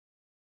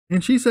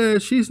And she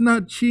says she's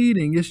not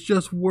cheating, it's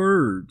just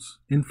words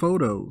and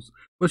photos.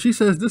 But she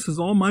says this is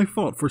all my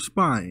fault for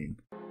spying.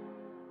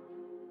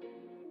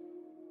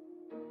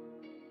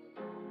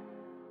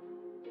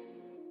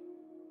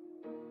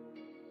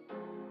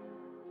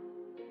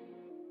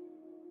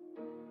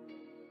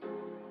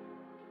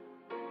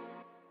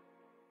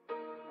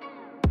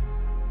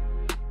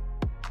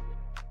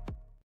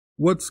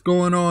 What's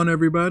going on,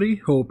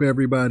 everybody? Hope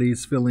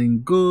everybody's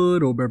feeling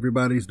good. Hope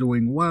everybody's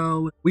doing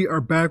well. We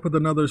are back with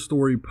another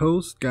story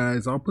post,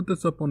 guys. I'll put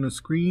this up on the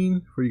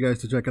screen for you guys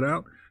to check it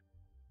out.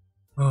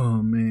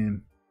 Oh,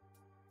 man.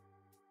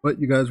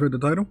 But you guys read the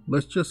title?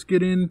 Let's just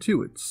get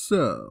into it.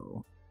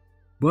 So,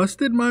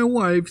 busted my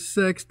wife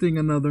sexting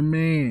another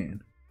man,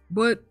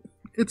 but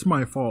it's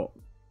my fault.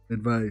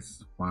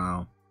 Advice.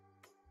 Wow.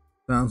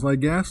 Sounds like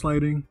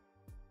gaslighting.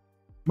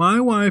 My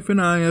wife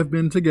and I have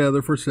been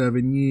together for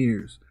 7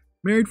 years.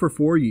 Married for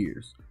 4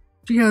 years.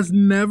 She has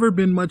never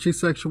been much a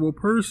sexual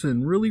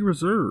person, really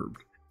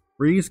reserved.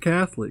 Raised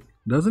Catholic,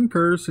 doesn't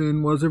curse,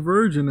 and was a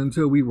virgin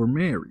until we were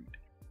married.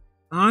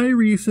 I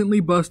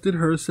recently busted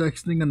her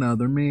sexting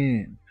another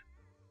man.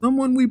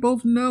 Someone we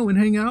both know and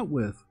hang out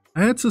with.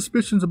 I had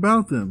suspicions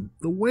about them,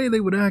 the way they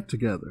would act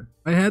together.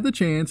 I had the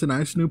chance and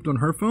I snooped on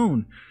her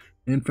phone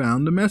and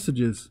found the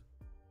messages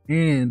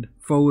and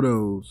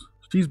photos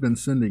she's been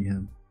sending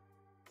him.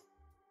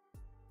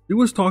 She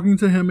was talking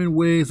to him in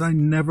ways I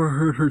never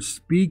heard her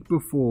speak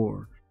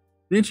before.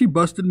 Then she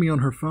busted me on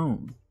her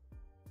phone.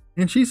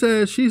 And she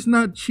says she's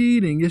not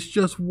cheating, it's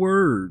just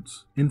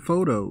words and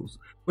photos.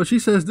 But she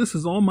says this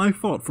is all my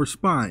fault for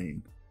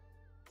spying.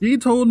 She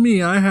told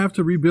me I have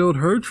to rebuild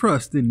her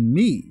trust in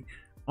me.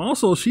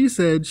 Also, she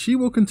said she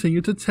will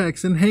continue to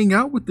text and hang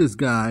out with this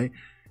guy,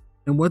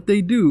 and what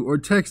they do or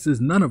text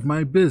is none of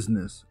my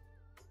business.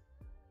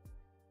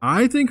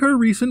 I think her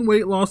recent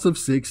weight loss of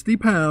 60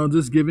 pounds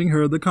is giving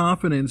her the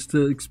confidence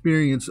to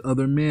experience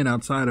other men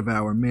outside of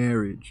our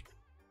marriage.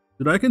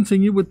 Should I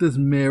continue with this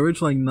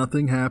marriage like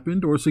nothing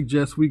happened, or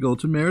suggest we go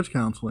to marriage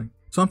counseling?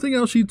 Something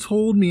else she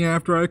told me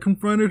after I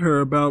confronted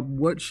her about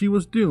what she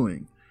was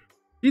doing.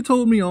 She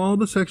told me all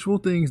the sexual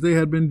things they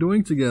had been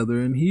doing together,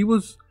 and he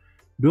was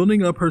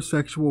building up her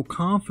sexual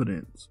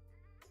confidence.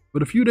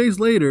 But a few days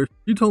later,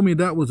 she told me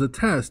that was a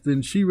test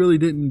and she really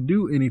didn't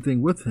do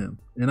anything with him,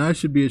 and I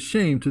should be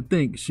ashamed to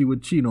think she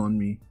would cheat on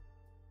me.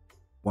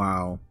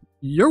 Wow.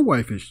 Your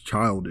wife is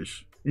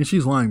childish. And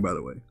she's lying, by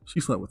the way. She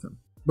slept with him.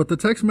 But the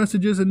text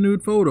messages and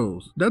nude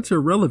photos, that's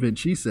irrelevant,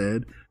 she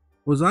said.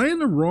 Was I in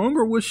the wrong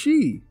or was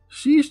she?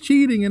 She's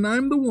cheating and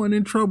I'm the one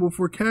in trouble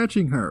for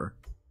catching her.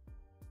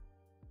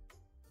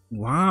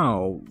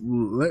 Wow.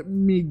 Let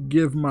me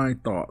give my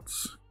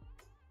thoughts.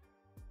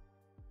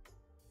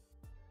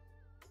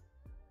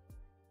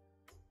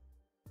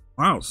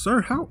 Wow,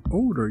 sir, how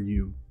old are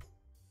you?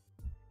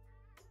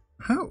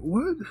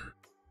 What?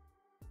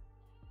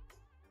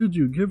 Did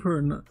you give her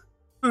a...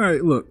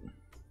 Alright, look.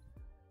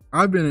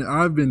 I've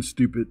been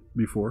stupid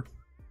before.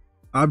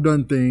 I've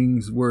done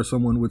things where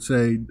someone would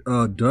say,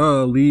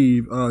 duh,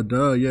 leave,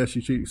 duh, yeah,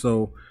 she's cheating.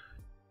 So,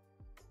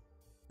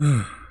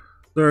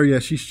 sir, yeah,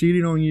 she's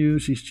cheating on you.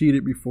 She's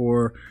cheated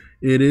before.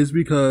 It is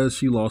because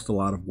she lost a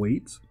lot of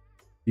weight.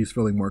 She's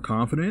feeling more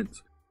confident.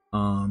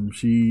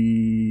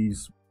 She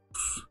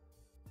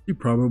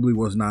probably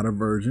was not a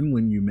virgin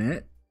when you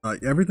met.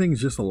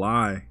 Everything's just a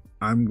lie.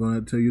 I'm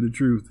gonna tell you the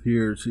truth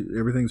here.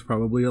 Everything's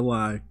probably a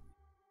lie.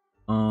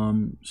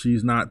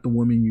 She's not the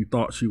woman you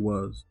thought she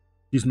was.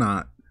 She's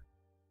not.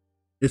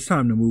 It's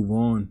time to move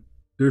on.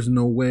 There's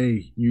no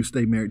way you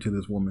stay married to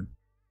this woman.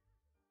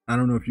 I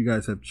don't know if you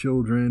guys have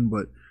children,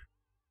 but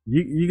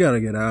you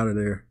gotta get out of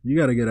there. You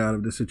gotta get out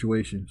of this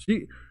situation.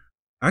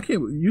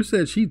 You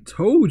said she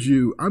told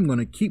you I'm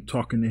gonna keep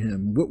talking to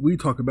him. What we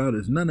talk about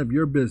is none of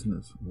your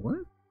business. What?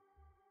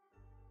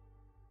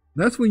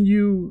 That's when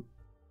you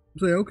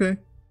say, okay,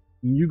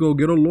 and you go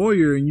get a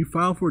lawyer and you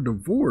file for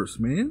divorce,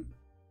 man.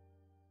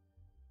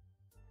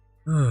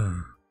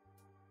 I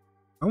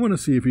want to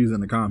see if he's in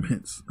the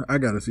comments. I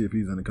gotta see if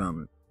he's in the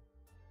comments.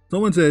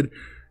 Someone said,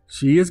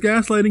 she is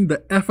gaslighting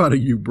the F out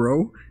of you,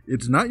 bro.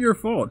 It's not your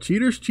fault.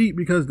 Cheaters cheat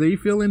because they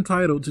feel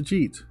entitled to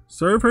cheat.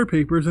 Serve her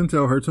papers and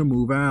tell her to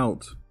move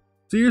out.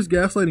 Serious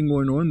gaslighting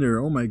going on there.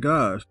 Oh my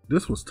gosh.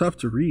 This was tough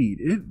to read.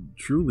 It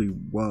truly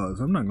was.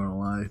 I'm not gonna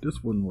lie.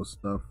 This one was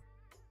tough.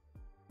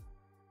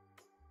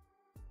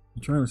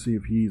 I'm trying to see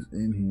if he's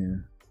in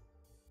here.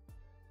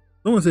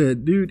 Someone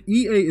said, dude,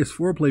 EA is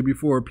foreplay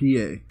before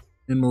PA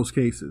in most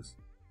cases.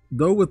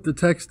 Though with the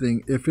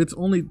texting, if it's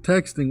only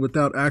texting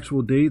without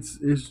actual dates,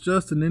 it's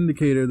just an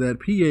indicator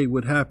that PA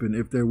would happen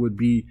if there would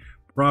be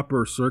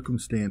proper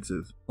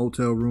circumstances.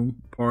 Hotel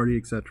room, party,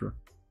 etc.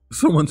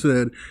 Someone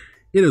said,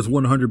 it is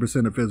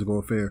 100% a physical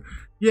affair.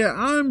 Yeah,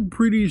 I'm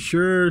pretty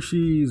sure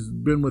she's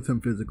been with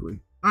him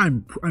physically.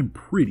 I'm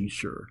pretty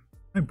sure.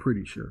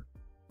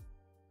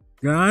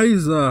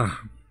 Guys,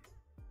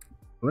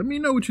 let me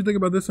know what you think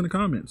about this in the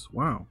comments.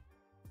 Wow.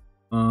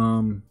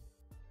 If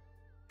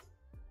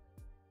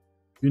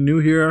you're new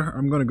here,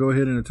 I'm going to go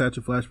ahead and attach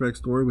a flashback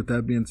story. With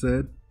that being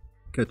said,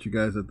 catch you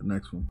guys at the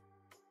next one.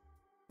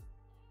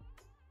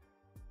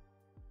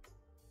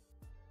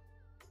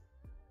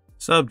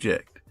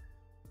 Subject: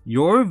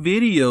 your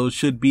video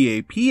should be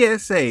a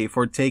PSA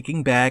for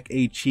taking back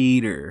a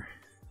cheater.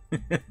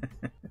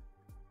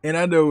 And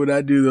I know when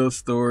I do those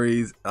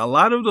stories, a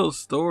lot of those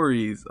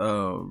stories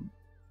will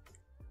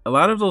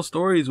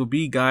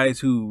be guys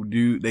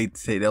who they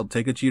say they'll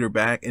take a cheater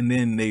back and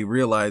then they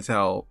realize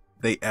how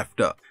they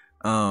effed up.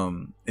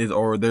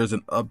 Or there's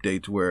an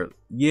update where,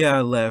 yeah,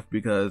 I left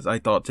because I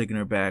thought taking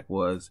her back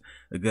was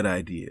a good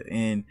idea.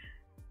 And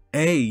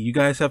hey, you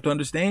guys have to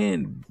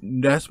understand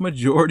that's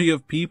majority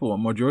of people. A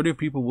majority of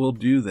people will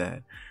do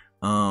that.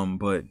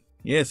 But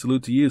yeah,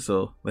 salute to you.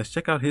 So let's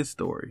check out his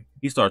story.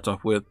 He starts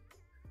off with,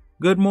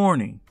 "Good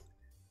morning.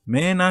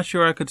 Man, not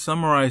sure I could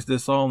summarize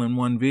this all in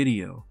one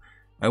video.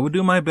 I would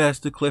do my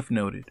best to cliff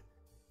note it.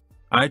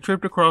 I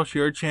tripped across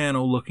your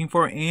channel looking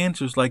for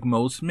answers like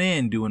most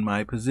men do in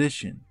my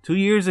position. 2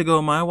 years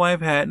ago, my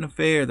wife had an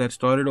affair that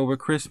started over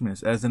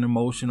Christmas as an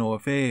emotional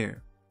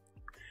affair.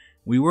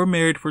 We were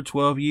married for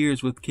 12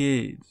 years with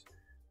kids.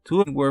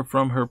 2 of them were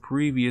from her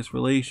previous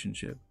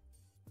relationship.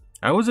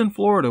 I was in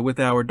Florida with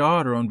our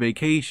daughter on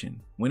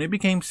vacation when it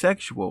became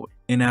sexual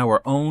in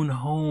our own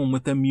home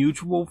with a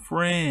mutual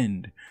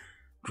friend.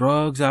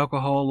 Drugs,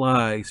 alcohol,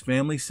 lies,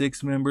 family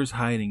 6 members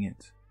hiding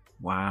it.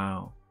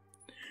 Wow.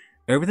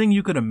 Everything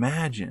you could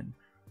imagine.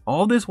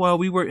 All this while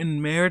we were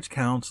in marriage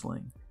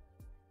counseling.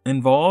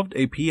 Involved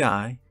a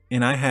PI,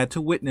 and I had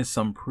to witness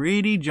some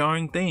pretty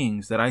jarring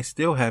things that I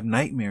still have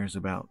nightmares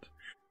about.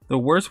 The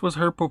worst was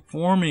her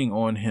performing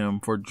on him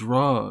for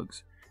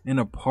drugs in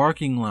a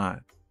parking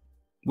lot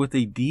with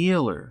a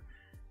dealer.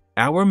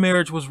 Our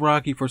marriage was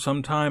rocky for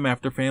some time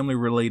after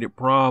family-related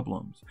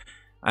problems.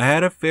 I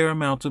had a fair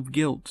amount of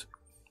guilt.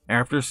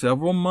 After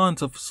several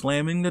months of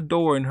slamming the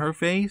door in her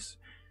face,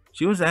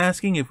 she was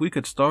asking if we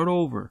could start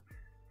over.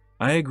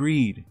 I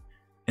agreed,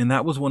 and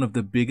that was one of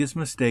the biggest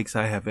mistakes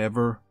I have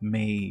ever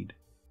made.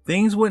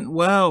 Things went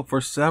well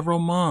for several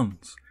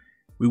months.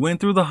 We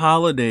went through the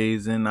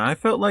holidays, and I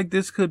felt like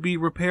this could be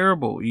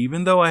repairable,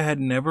 even though I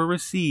had never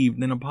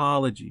received an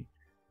apology.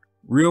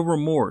 Real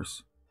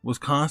remorse. Was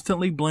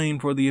constantly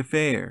blamed for the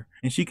affair,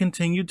 and she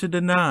continued to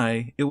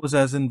deny it was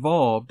as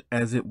involved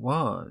as it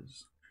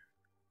was.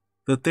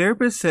 The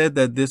therapist said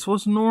that this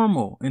was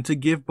normal and to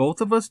give both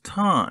of us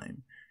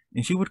time,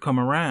 and she would come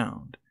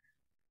around.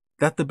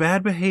 That the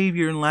bad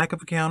behavior and lack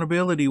of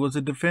accountability was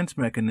a defense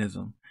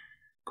mechanism.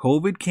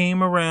 COVID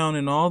came around,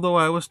 and although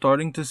I was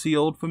starting to see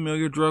old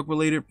familiar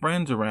drug-related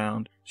friends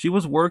around, she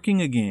was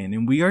working again,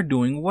 and we are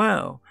doing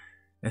well.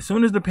 As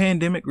soon as the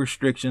pandemic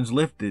restrictions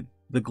lifted,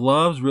 the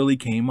gloves really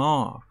came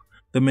off.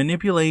 The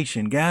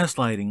manipulation,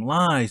 gaslighting,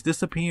 lies,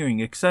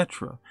 disappearing,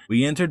 etc.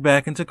 We entered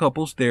back into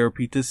couples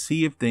therapy to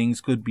see if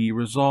things could be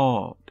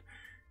resolved.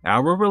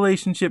 Our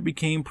relationship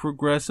became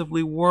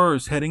progressively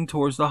worse heading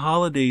towards the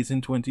holidays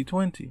in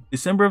 2020.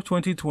 December of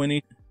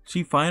 2020,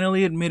 she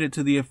finally admitted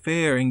to the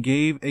affair and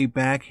gave a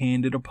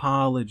backhanded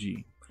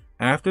apology.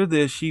 After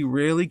this, she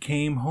rarely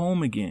came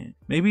home again,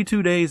 maybe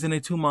 2 days in a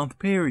 2-month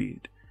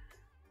period.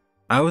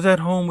 I was at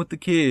home with the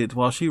kids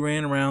while she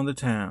ran around the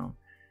town.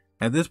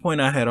 At this point,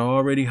 I had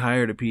already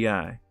hired a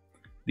PI.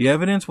 The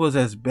evidence was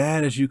as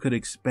bad as you could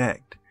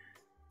expect.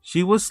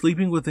 She was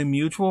sleeping with a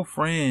mutual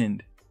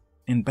friend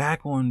and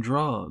back on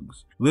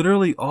drugs.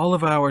 Literally all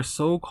of our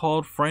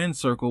so-called friend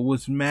circle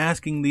was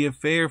masking the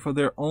affair for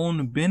their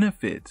own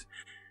benefit.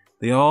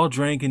 They all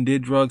drank and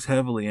did drugs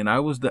heavily, and I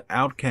was the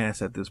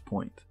outcast at this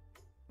point.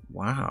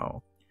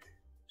 Wow.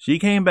 She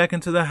came back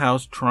into the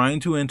house trying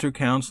to enter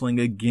counseling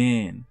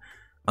again.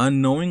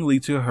 Unknowingly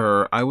to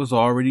her, I was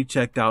already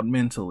checked out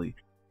mentally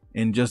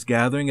and just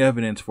gathering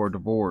evidence for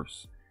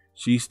divorce.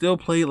 She still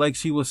played like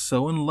she was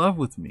so in love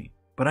with me,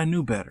 but I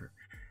knew better.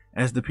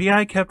 As the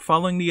PI kept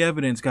following, the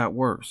evidence got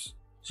worse.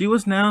 She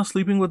was now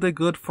sleeping with a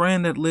good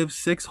friend that lived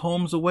 6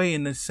 homes away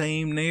in the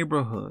same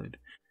neighborhood.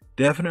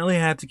 Definitely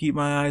had to keep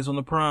my eyes on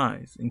the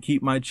prize and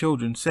keep my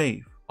children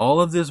safe. All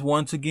of this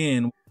once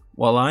again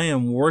while I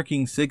am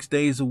working 6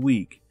 days a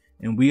week,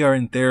 and we are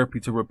in therapy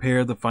to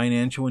repair the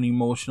financial and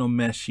emotional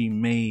mess she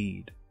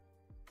made.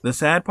 The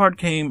sad part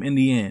came in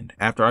the end,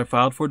 after I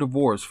filed for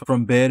divorce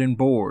from Bed and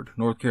Board,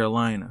 North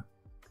Carolina.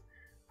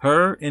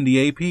 Her and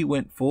the AP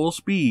went full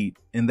speed,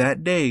 and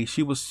that day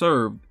she was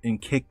served and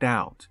kicked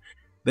out.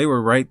 They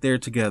were right there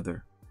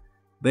together.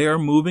 They are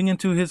moving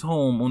into his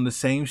home on the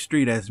same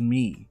street as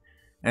me.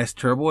 As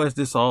terrible as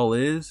this all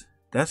is,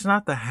 that's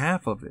not the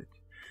half of it.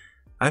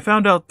 I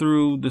found out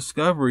through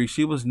discovery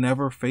she was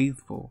never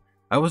faithful.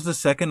 I was the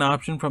second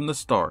option from the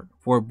start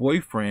for a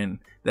boyfriend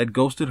that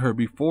ghosted her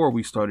before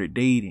we started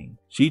dating.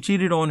 She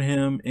cheated on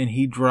him and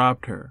he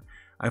dropped her.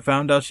 I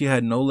found out she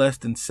had no less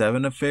than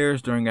 7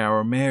 affairs during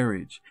our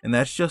marriage, and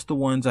that's just the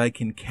ones I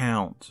can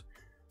count.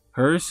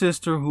 Her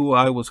sister, who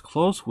I was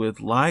close with,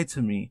 lied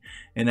to me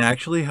and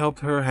actually helped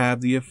her have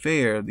the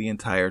affair the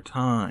entire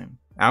time.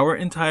 Our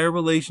entire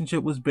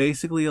relationship was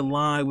basically a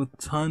lie with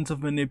tons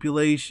of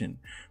manipulation,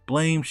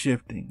 blame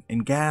shifting,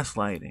 and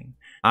gaslighting.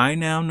 I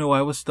now know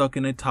I was stuck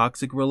in a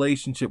toxic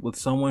relationship with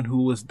someone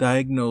who was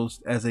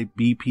diagnosed as a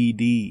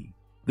BPD.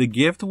 The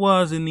gift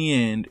was, in the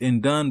end,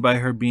 undone by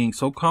her being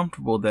so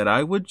comfortable that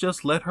I would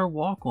just let her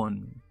walk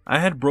on me. I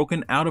had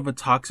broken out of a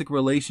toxic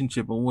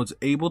relationship and was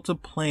able to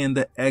plan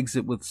the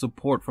exit with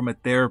support from a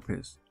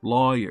therapist,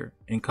 lawyer,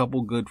 and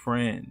couple good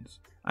friends.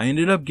 I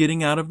ended up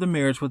getting out of the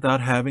marriage without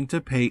having to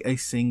pay a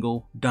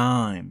single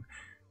dime,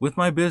 with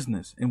my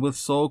business and with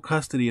sole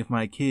custody of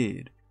my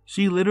kid.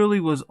 She literally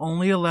was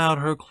only allowed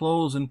her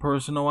clothes and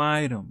personal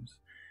items.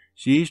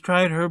 She's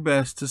tried her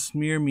best to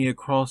smear me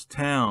across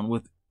town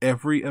with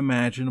every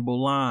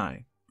imaginable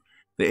lie.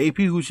 The AP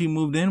who she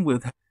moved in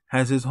with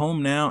has his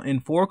home now in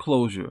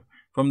foreclosure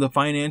from the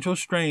financial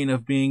strain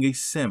of being a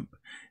simp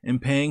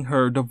and paying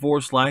her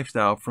divorce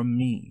lifestyle from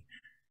me.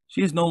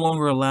 She is no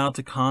longer allowed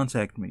to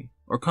contact me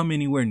or come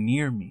anywhere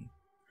near me.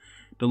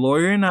 The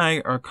lawyer and I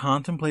are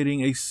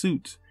contemplating a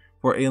suit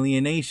for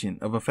alienation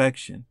of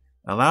affection,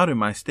 allowed in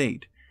my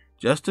state,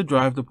 just to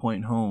drive the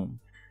point home.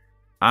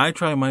 I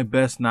try my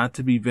best not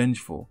to be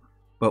vengeful,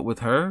 but with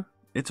her,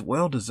 it's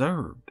well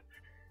deserved.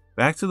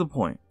 Back to the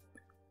point.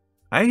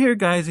 I hear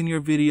guys in your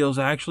videos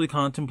actually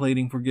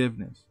contemplating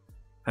forgiveness.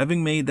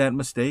 Having made that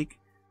mistake,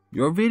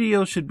 your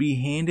video should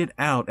be handed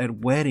out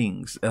at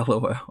weddings,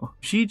 lol.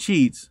 If she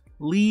cheats,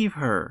 leave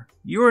her.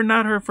 You are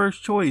not her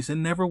first choice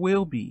and never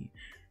will be.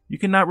 You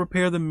cannot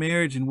repair the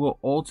marriage and will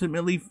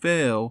ultimately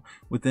fail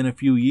within a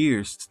few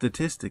years,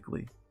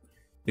 statistically.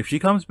 If she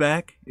comes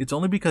back, it's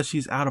only because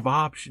she's out of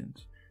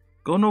options.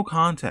 Go no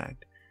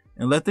contact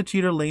and let the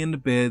cheater lay in the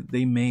bed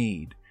they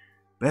made.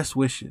 Best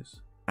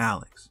wishes,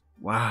 Alex.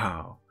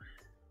 Wow.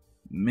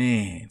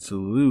 Man,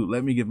 salute.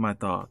 Let me give my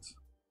thoughts.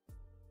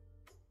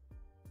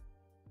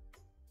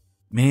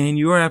 Man,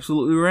 you are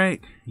absolutely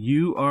right.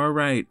 You are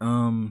right.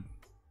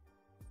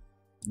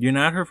 You're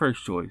not her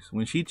first choice.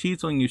 When she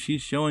cheats on you,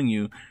 she's showing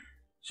you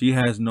she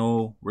has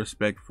no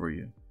respect for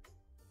you.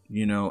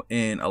 You know,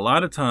 and a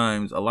lot of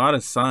times, a lot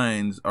of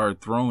signs are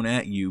thrown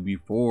at you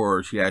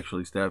before she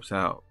actually steps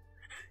out.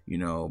 You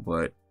know,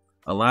 but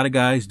a lot of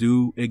guys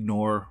do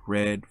ignore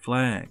red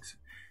flags.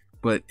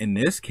 But in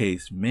this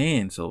case,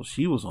 man, so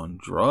she was on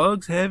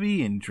drugs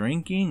heavy and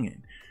drinking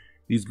and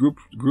these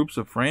groups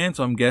of friends.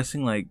 So I'm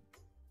guessing like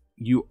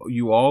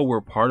you all were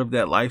part of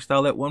that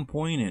lifestyle at one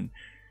point, and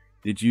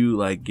did you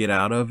like get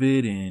out of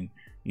it? And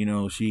you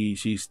know, she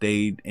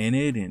stayed in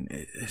it, and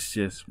it's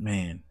just,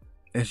 man,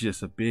 it's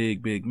just a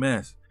big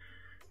mess.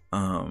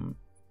 And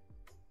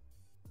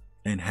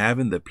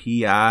having the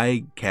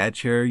PI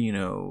catch her, you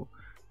know,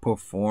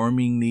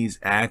 performing these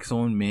acts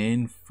on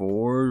men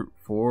for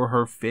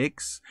her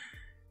fix,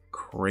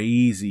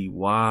 crazy,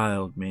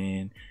 wild,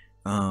 man.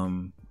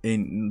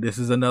 And this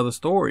is another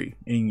story,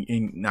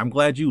 and I'm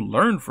glad you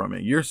learned from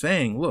it. You're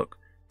saying, look,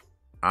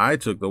 I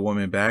took the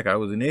woman back, I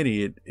was an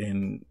idiot,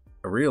 and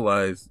I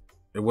realized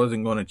it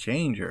wasn't going to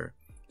change her.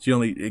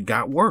 It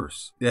got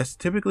worse. That's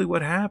typically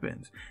what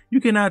happens.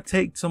 You cannot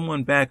take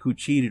someone back who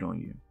cheated on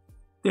you.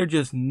 They're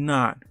just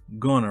not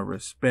gonna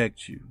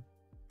respect you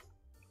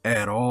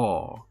at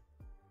all.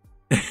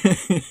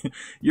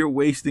 You're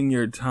wasting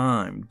your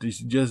time.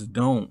 Just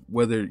don't.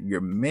 Whether you're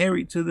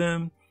married to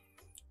them,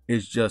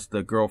 it's just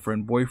a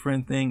girlfriend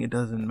boyfriend thing, it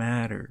doesn't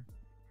matter.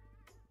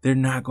 They're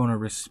not gonna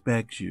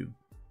respect you.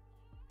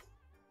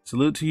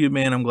 Salute to you,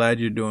 man. I'm glad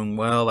you're doing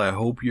well. I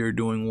hope you're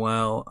doing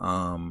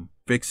well.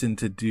 Fixing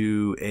to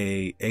do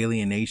a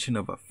alienation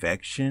of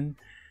affection,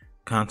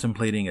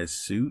 contemplating a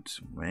suit.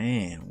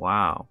 Man,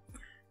 wow.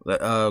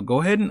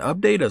 Go ahead and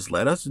update us.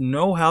 Let us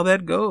know how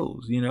that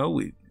goes. You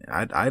know,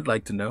 I'd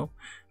like to know.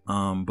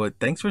 But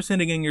thanks for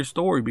sending in your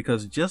story,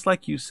 because just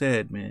like you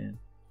said, man,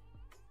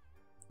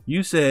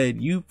 you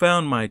said you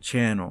found my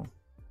channel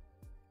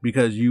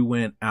because you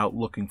went out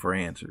looking for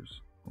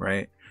answers,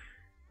 right?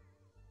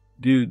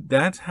 Dude,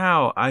 that's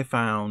how I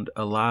found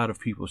a lot of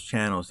people's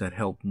channels that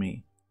helped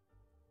me.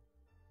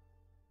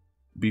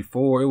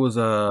 Before, it was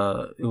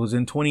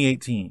in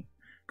 2018,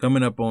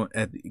 coming up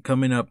at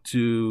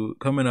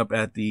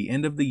the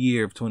end of the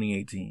year of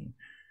 2018.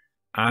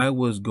 I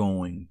was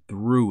going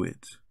through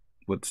it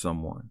with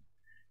someone.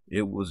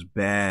 It was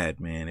bad,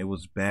 man. It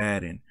was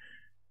bad, and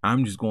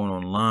I'm just going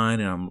online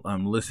and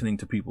I'm listening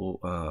to people.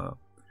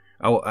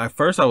 At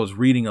first I was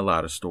reading a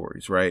lot of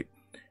stories, right?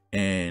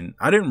 And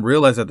I didn't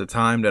realize at the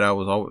time that I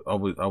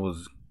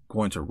was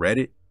going to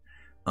Reddit.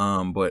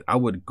 But I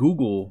would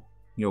Google,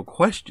 you know,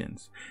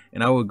 questions,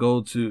 and I would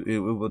go to, it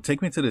would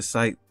take me to this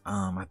site.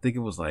 I think it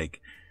was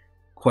like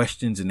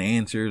questions and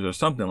answers or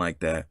something like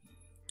that.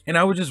 And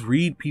I would just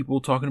read people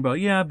talking about,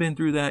 yeah, I've been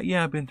through that.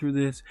 Yeah, I've been through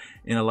this.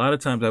 And a lot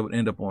of times I would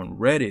end up on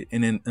Reddit.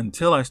 And then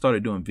until I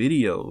started doing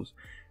videos,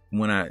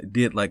 when I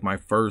did like my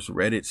first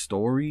Reddit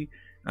story,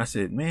 I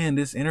said, man,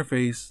 this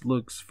interface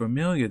looks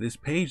familiar. This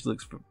page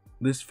looks,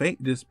 this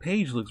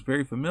page looks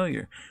very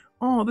familiar.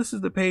 Oh, this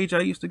is the page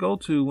I used to go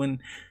to when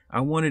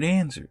I wanted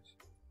answers.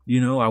 You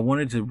know, I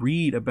wanted to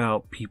read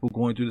about people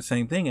going through the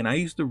same thing. And I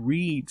used to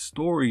read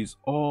stories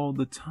all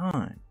the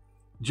time.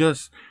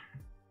 Just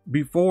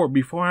before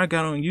I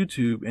got on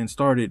YouTube and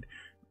started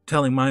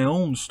telling my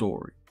own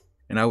story.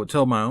 And I would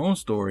tell my own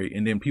story,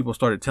 and then people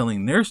started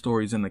telling their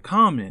stories in the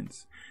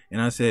comments.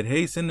 And I said,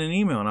 hey, send an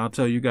email and I'll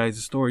tell you guys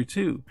the story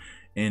too.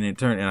 And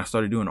I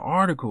started doing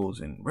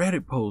articles and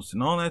Reddit posts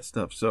and all that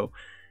stuff. So,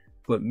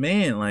 but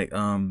man, like,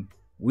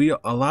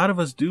 a lot of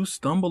us do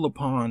stumble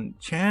upon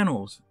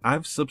channels.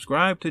 I've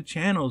subscribed to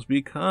channels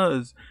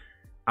because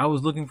I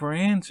was looking for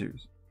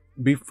answers.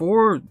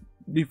 Before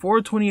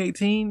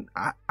 2018,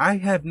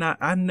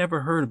 I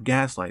never heard of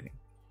gaslighting.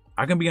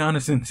 I can be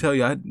honest and tell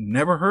you, I'd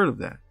never heard of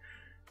that.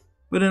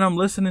 But then I'm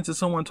listening to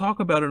someone talk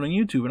about it on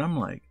YouTube and I'm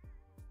like,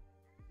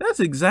 that's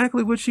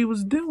exactly what she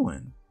was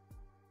doing.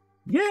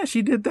 Yeah,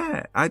 she did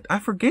that. I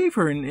forgave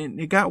her and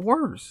it got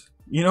worse.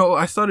 You know,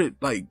 I started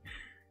like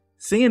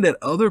seeing that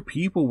other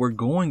people were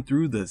going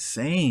through the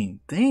same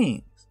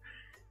things.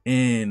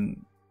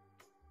 And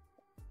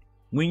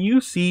when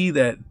you see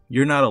that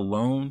you're not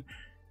alone,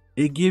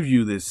 it gives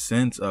you this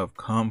sense of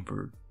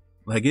comfort.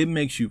 Like, it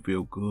makes you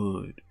feel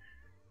good.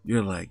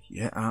 You're like,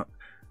 yeah,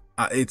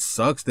 it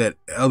sucks that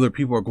other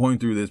people are going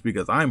through this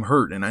because I'm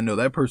hurt and I know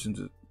that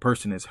person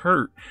is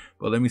hurt,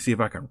 but let me see if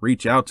I can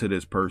reach out to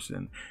this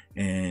person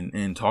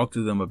and talk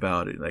to them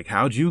about it. Like,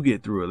 how'd you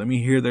get through it? Let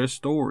me hear their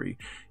story.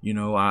 You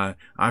know, I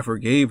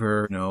forgave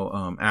her, you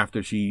know,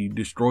 after she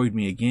destroyed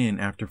me again,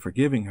 after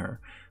forgiving her,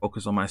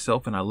 focus on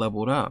myself and I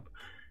leveled up,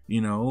 you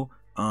know,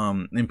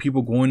 and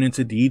people going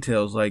into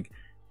details like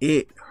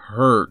it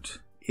hurt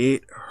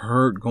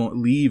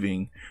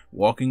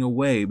walking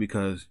away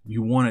because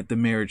you wanted the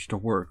marriage to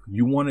work.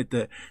 You wanted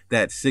that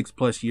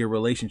 6+ year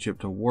relationship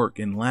to work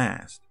and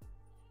last.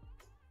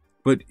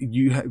 But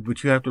you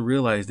have to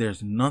realize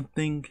there's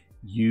nothing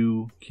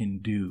you can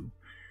do.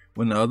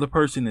 When the other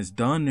person is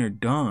done, they're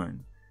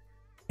done.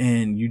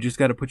 And you just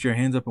got to put your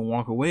hands up and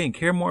walk away and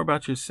care more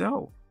about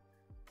yourself.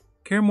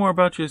 Care more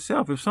about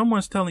yourself. If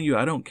someone's telling you,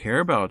 I don't care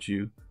about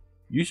you,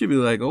 you should be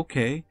like,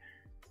 okay.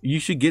 You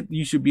should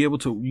be able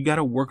to, you got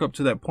to work up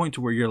to that point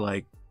to where you're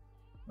like,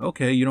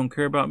 okay, you don't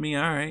care about me.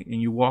 All right.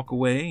 And you walk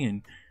away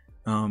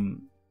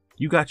and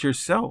you got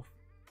yourself.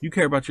 You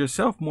care about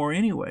yourself more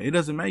anyway. It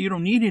doesn't matter. You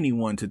don't need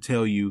anyone to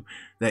tell you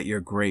that you're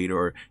great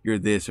or you're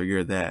this or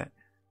you're that.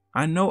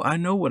 I know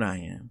what I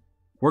am.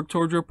 Work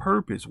towards your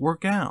purpose.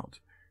 Work out.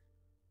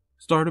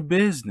 Start a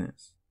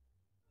business.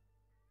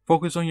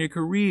 Focus on your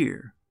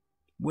career.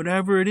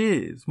 Whatever it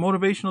is.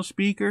 Motivational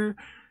speaker,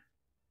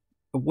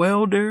 a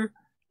welder,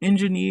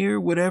 engineer,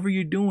 whatever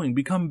you're doing,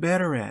 become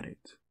better at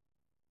it.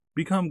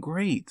 Become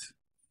great.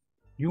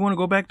 You want to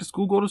go back to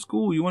school, go to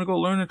school. You want to go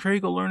learn a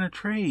trade, go learn a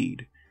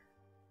trade.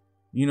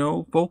 You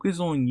know, focus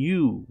on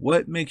you.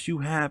 What makes you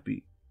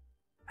happy?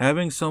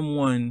 Having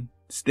someone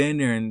stand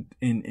there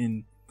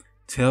and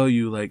tell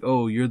you like,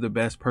 oh, you're the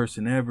best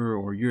person ever,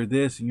 or you're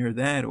this and you're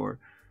that, or,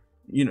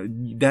 you know,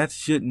 that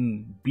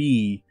shouldn't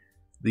be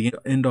the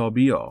end all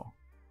be all.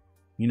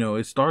 You know,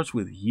 it starts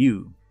with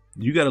you.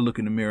 You got to look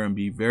in the mirror and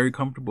be very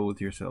comfortable with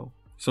yourself.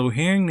 So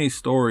hearing these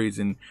stories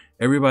and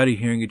everybody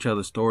hearing each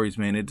other's stories,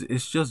 man,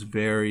 it's just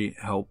very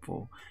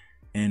helpful.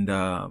 And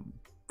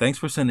thanks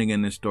for sending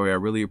in this story. I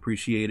really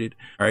appreciate it.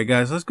 All right,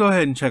 guys, let's go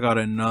ahead and check out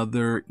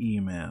another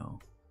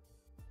email.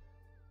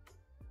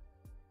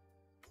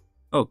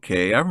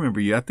 Okay, I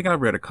remember you. I think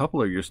I've read a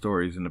couple of your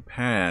stories in the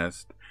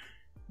past.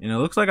 And it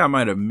looks like I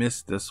might have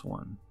missed this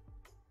one.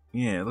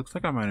 Yeah, it looks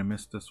like I might have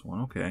missed this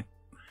one. Okay.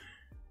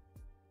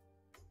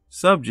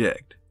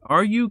 Subject: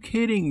 are you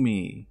kidding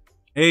me?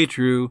 Hey,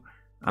 True.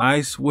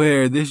 I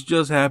swear this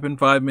just happened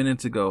 5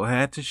 minutes ago.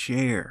 Had to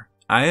share.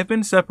 I have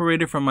been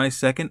separated from my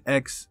second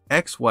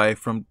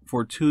ex-wife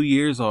for 2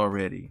 years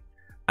already.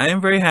 I am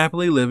very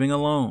happily living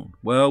alone.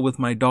 Well, with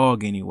my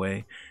dog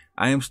anyway.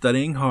 I am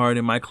studying hard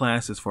in my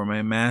classes for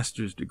my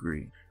master's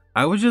degree.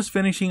 I was just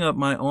finishing up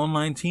my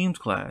online Teams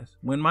class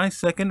when my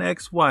second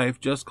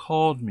ex-wife just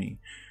called me.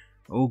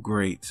 Oh,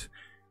 great.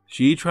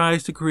 She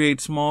tries to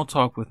create small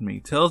talk with me,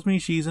 tells me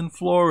she's in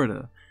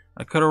Florida.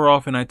 I cut her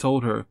off and I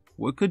told her,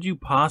 what could you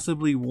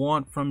possibly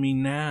want from me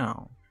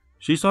now?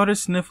 She started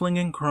sniffling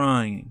and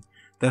crying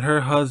that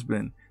her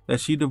husband, that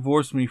she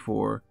divorced me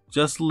for,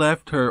 just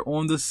left her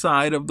on the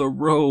side of the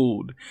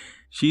road.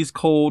 She's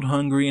cold,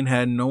 hungry, and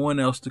had no one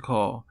else to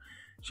call.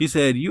 She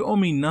said, you owe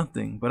me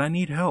nothing, but I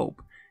need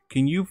help.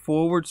 Can you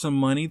forward some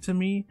money to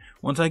me?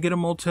 Once I get a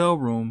motel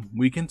room,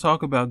 we can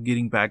talk about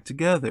getting back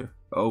together.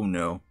 Oh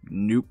no.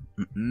 Nope.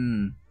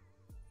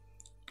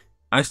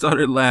 I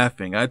started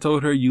laughing. I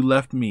told her you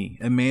left me,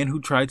 a man who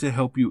tried to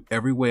help you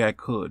every way I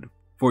could,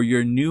 for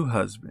your new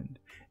husband.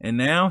 And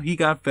now he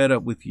got fed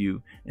up with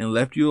you and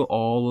left you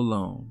all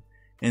alone.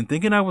 And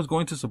thinking I was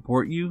going to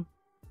support you,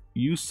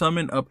 you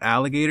summoned up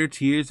alligator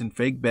tears and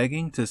fake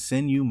begging to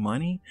send you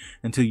money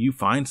until you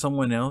find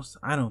someone else?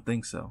 I don't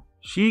think so.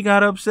 She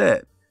got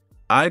upset.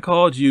 I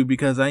called you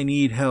because I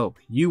need help.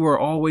 You were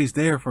always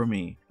there for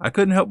me. I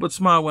couldn't help but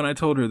smile when I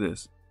told her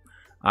this.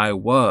 I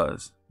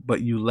was,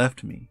 but you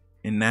left me.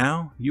 And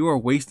now you are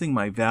wasting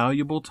my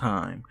valuable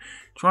time,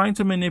 trying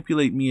to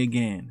manipulate me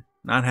again.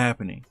 Not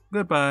happening.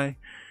 Goodbye.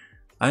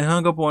 I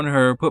hung up on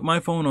her, put my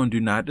phone on Do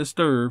Not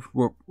Disturb,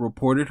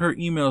 reported her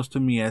emails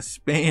to me as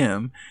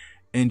spam,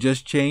 and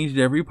just changed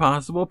every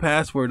possible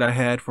password I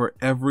had for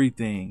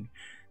everything.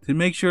 to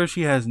make sure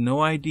she has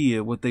no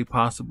idea what they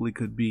possibly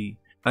could be.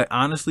 I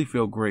honestly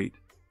feel great.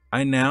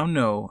 I now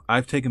know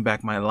I've taken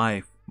back my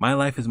life. My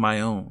life is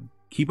my own.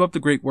 Keep up the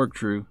great work,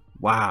 True.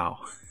 Wow.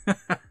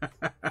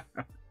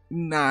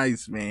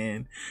 Nice,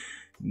 man.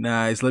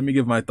 Nice. Let me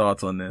give my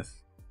thoughts on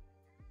this.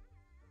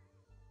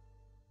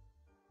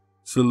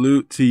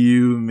 Salute to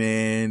you,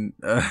 man.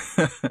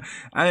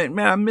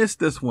 I missed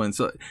this one.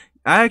 So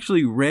I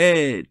actually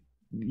read,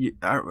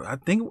 I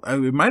think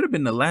it might have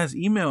been the last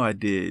email I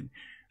did.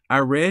 I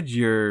read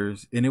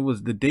yours, and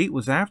the date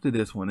was after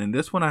this one, and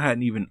this one I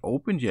hadn't even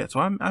opened yet. So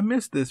I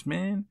missed this,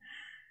 man.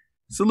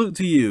 Salute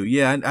to you.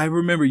 Yeah, I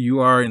remember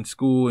you are in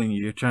school and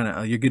you're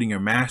you're getting your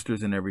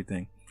master's and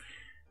everything.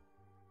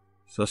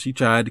 So she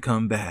tried to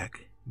come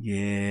back.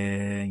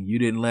 Yeah, you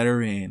didn't let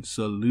her in.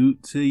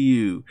 Salute to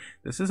you.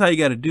 This is how you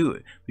got to do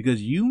it,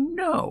 because you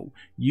know.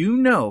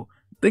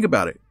 Think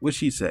about it. What'd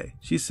she say?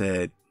 She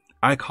said,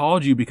 I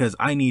called you because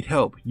I need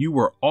help. You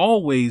were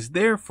always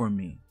there for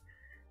me.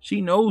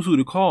 She knows who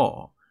to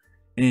call,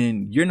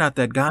 and you're not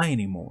that guy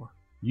anymore.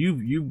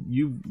 You've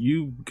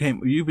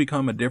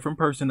become a different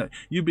person.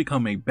 You've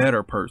become a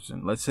better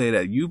person. Let's say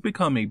that you've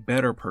become a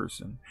better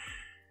person,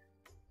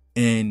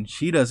 and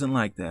she doesn't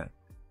like that.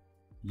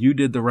 You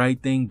did the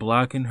right thing,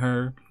 blocking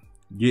her,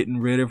 getting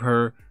rid of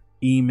her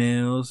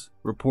emails,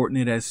 reporting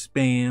it as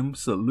spam.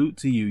 Salute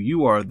to you.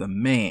 You are the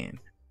man.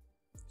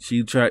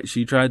 She tried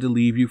to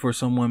leave you for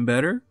someone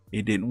better.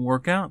 It didn't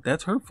work out.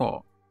 That's her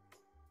fault.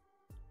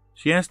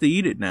 She has to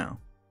eat it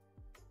now.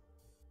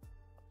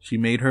 She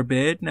made her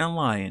bed, now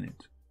lie in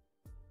it.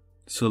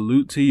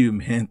 Salute to you,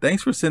 man.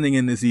 Thanks for sending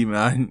in this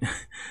email.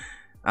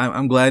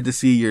 I'm glad to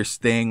see you're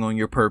staying on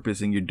your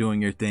purpose and you're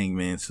doing your thing,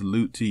 man.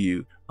 Salute to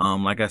you.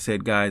 Like I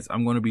said, guys,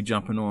 I'm going to be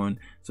jumping on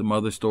some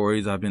other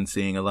stories. I've been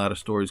seeing a lot of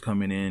stories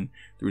coming in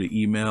through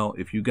the email.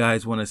 If you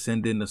guys want to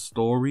send in a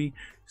story,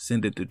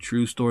 send it to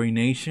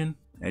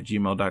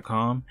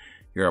truestorynation@gmail.com.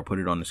 Here, I'll put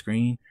it on the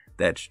screen.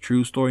 That's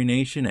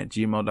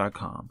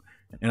truestorynation@gmail.com.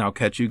 And I'll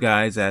catch you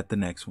guys at the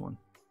next one.